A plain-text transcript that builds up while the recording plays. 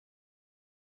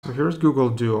So here's Google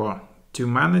Duo. To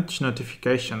manage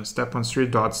notifications, tap on three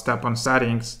dots, tap on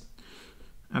settings,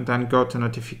 and then go to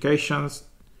notifications.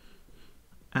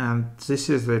 And this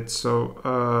is it.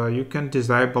 So you can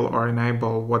disable or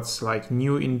enable what's like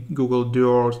new in Google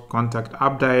Duo, contact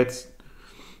updates,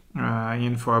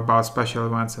 info about special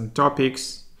events and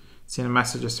topics, send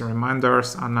messages and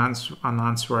reminders,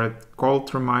 unanswered call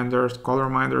reminders,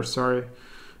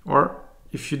 or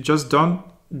if you just don't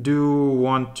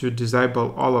want to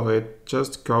disable all of it,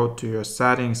 just go to your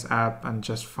settings app and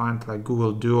just find like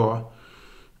Google Duo,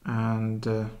 and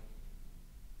it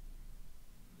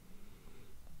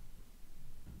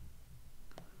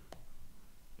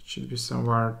should be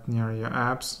somewhere near your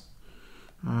apps,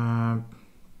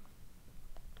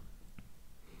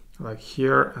 like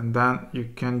here, and then you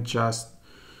can just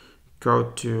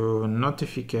go to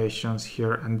notifications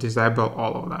here and disable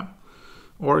all of them.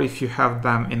 Or if you have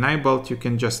them enabled, you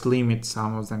can just limit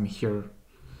some of them here.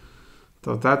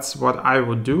 So that's what I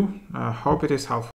would do. Hope it is helpful.